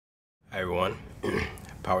Hi everyone,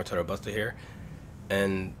 Power Turtle Buster here,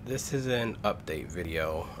 and this is an update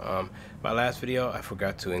video. My last video I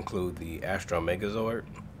forgot to include the Astro Megazord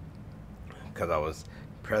because I was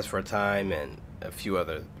pressed for time and a few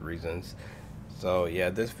other reasons. So yeah,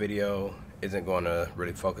 this video isn't going to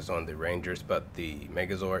really focus on the Rangers but the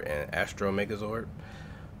Megazord and Astro Megazord.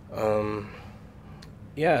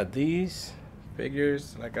 Yeah, these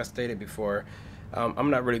figures, like I stated before, I'm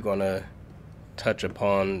not really going to touch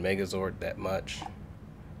upon Megazord that much.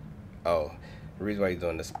 Oh, the reason why he's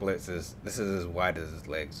doing the splits is this is as wide as his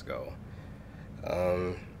legs go.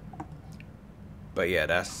 But yeah,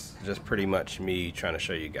 that's just pretty much me trying to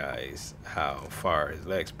show you guys how far his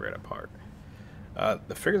legs spread apart.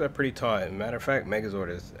 The figures are pretty tall. As a matter of fact, Megazord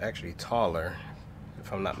is actually taller,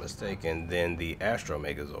 if I'm not mistaken, than the Astro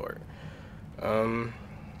Megazord.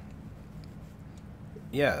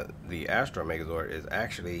 Yeah, the Astro Megazord is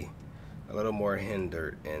actually a little more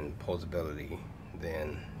hindered in posability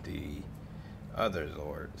than the other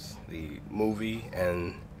Zords, the movie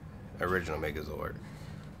and original Megazord.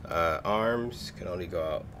 Arms can only go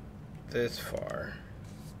out this far.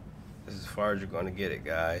 This is as far as you're going to get it,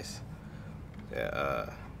 guys. Yeah,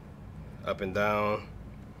 up and down,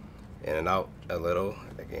 in and out a little.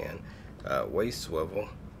 Again, waist swivel.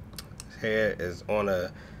 His head is on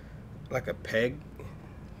like a peg,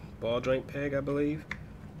 ball joint peg, I believe.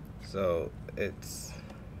 So it's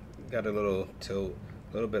got a little tilt,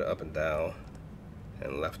 a little bit up and down,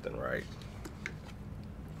 and left and right.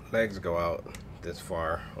 Legs go out this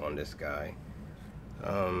far on this guy.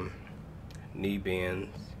 Knee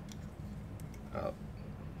bends out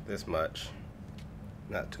this much,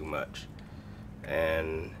 not too much.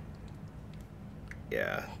 And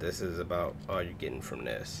yeah, this is about all you're getting from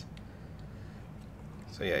this.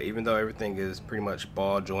 So yeah, even though everything is pretty much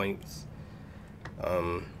ball joints,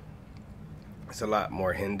 it's a lot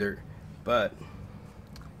more hindered, but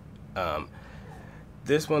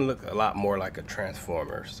this one looked a lot more like a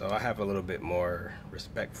transformer, so I have a little bit more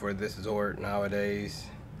respect for this Zord nowadays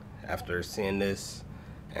after seeing this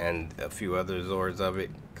and a few other Zords of it,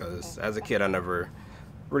 because as a kid I never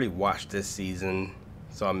really watched this season,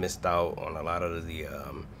 so I missed out on a lot of the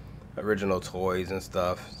original toys and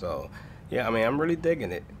stuff. So yeah, I mean, I'm really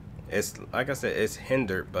digging it. It's like I said, it's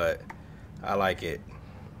hindered, but I like it.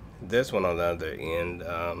 This one on the other end,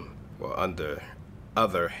 well,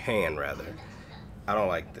 other hand rather, I don't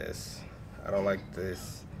like this. I don't like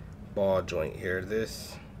this ball joint here.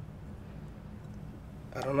 This,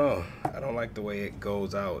 I don't know. I don't like the way it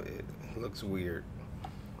goes out. It looks weird.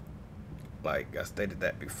 Like I stated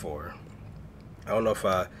that before. I don't know if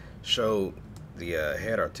I showed the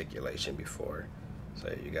head articulation before.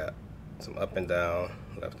 So you got some up and down,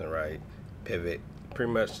 left and right, pivot,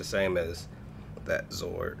 pretty much the same as that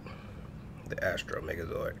Zord, the Astro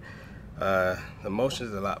Megazord. The motion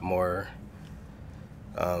is a lot more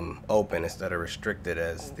open instead of restricted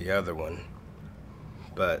as the other one.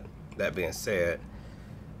 But that being said,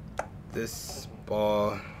 this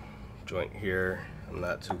ball joint here I'm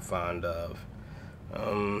not too fond of.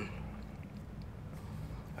 I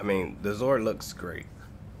mean, the Zord looks great,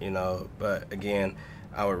 you know, but again,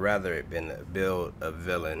 I would rather it been to build a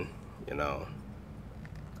villain, you know.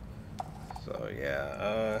 So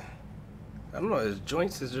yeah, I don't know, his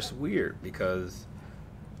joints is just weird because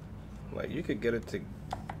like you could get it to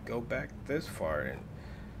go back this far, and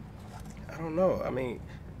I don't know. I mean,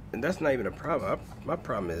 and that's not even a problem. My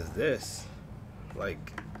problem is this.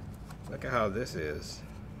 Like, look at how this is.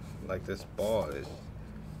 Like this ball is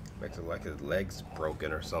makes it like his legs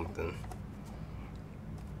broken or something.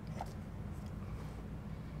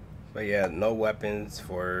 But yeah, no weapons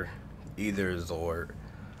for either Zord.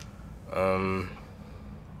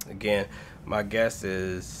 Again, my guess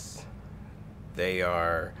is they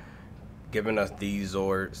are giving us these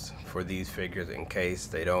Zords for these figures in case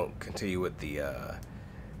they don't continue with the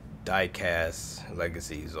die-cast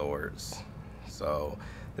legacy Zords. So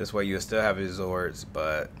this way you'll still have your Zords,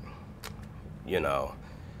 but you know,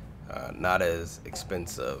 not as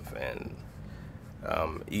expensive and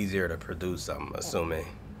easier to produce, I'm assuming.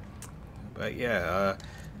 But yeah,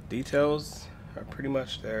 details are pretty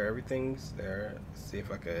much there. Everything's there. Let's see if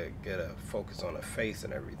I could get a focus on the face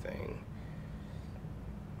and everything.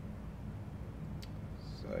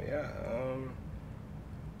 So yeah,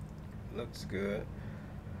 looks good.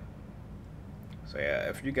 So yeah,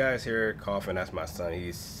 if you guys hear coughing, that's my son.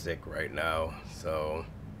 He's sick right now, so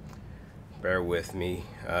bear with me.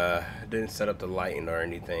 Didn't set up the lighting or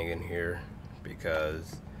anything in here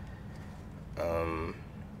because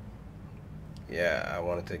yeah, I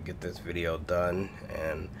wanted to get this video done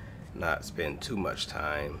and not spend too much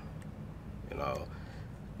time, you know,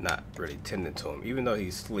 not really tending to him, even though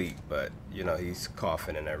he's asleep, but you know, he's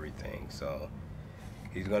coughing and everything. So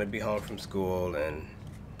he's gonna be home from school, and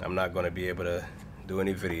I'm not gonna be able to do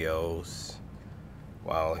any videos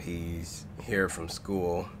while he's here from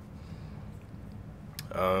school.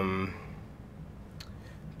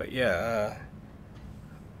 But yeah,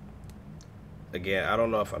 again, I don't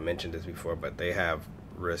know if I mentioned this before, but they have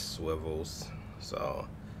wrist swivels. So,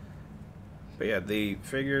 but yeah, the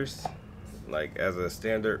figures, like as a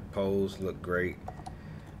standard pose, look great.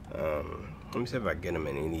 Let me see if I get them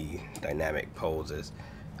in any dynamic poses.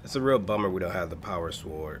 It's a real bummer we don't have the power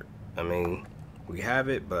sword. I mean, we have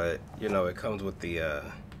it, but you know, it comes with the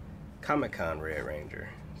Comic-Con Red Ranger.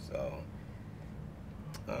 So,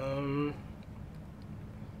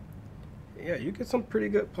 yeah, you get some pretty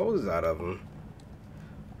good poses out of them.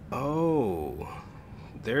 Oh,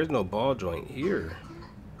 there's no ball joint here.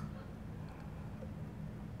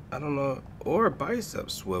 I don't know, or a bicep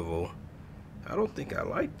swivel. I don't think I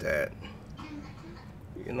like that.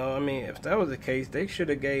 You know, I mean, if that was the case, they should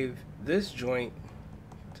have gave this joint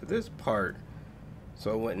to this part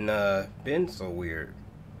so it wouldn't been so weird.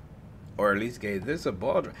 Or at least gave this a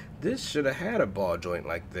ball joint. This should have had a ball joint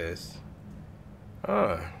like this.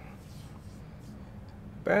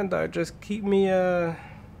 Bandai just keep me, you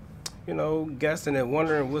know, guessing and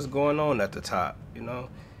wondering what's going on at the top, you know,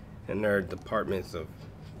 in their departments of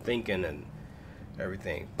thinking and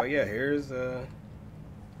everything. But yeah, here's,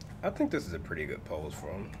 I think this is a pretty good pose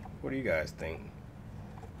for him. What do you guys think?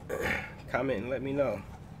 Comment and let me know,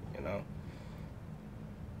 you know.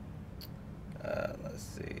 Let's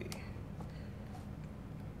see.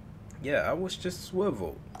 Yeah, I was just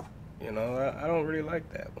swiveled. You know, I don't really like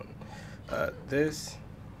that one. This,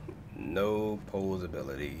 no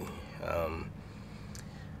posability.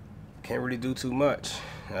 Can't really do too much.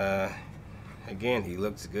 Again, he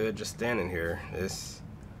looks good just standing here. This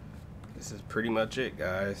is pretty much it,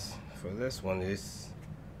 guys. For this one, it's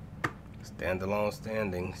standalone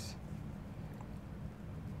standings.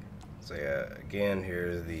 So yeah, again,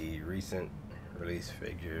 here's the recent release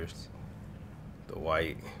figures. The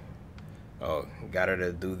white. Oh, got her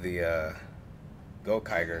to do the Go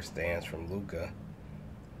Kiger stance from Luca.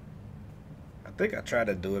 I think I tried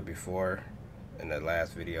to do it before in the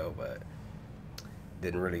last video, but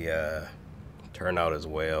didn't really turn out as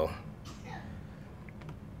well.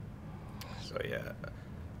 So yeah.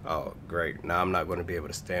 Oh, great. Now I'm not going to be able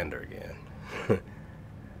to stand her again.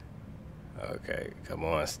 Okay, come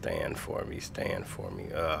on, stand for me, stand for me.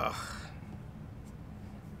 Ugh.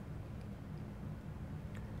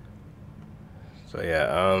 So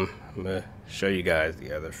yeah, I'm gonna show you guys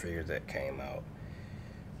the other figures that came out.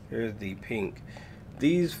 Here's the pink.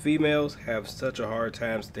 These females have such a hard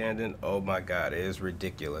time standing. Oh my god, it is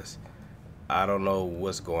ridiculous. I don't know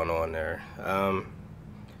what's going on there.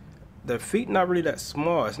 Their feet not really that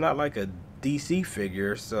small. It's not like a DC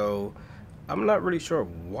figure, so I'm not really sure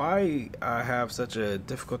why I have such a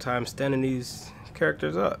difficult time standing these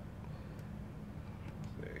characters up.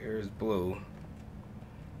 Here's blue.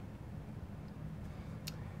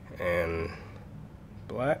 And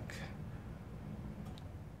black.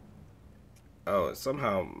 Oh,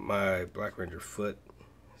 somehow my Black Ranger foot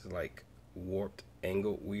is like warped,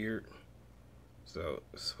 angled, weird. So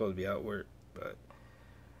it's supposed to be outward, but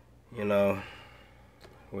you know,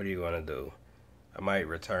 what are you gonna do? I might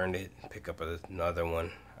return it, pick up another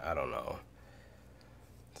one. I don't know.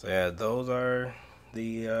 So yeah, those are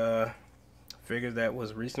the figures that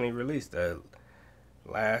was recently released. The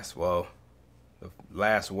last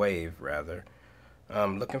wave rather.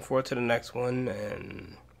 Looking forward to the next one,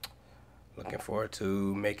 and looking forward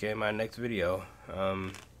to making my next video.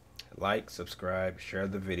 Like, subscribe, share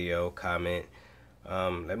the video, comment.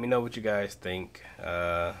 Let me know what you guys think.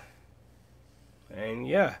 And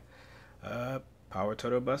yeah, Power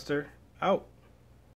Turtle Buster out.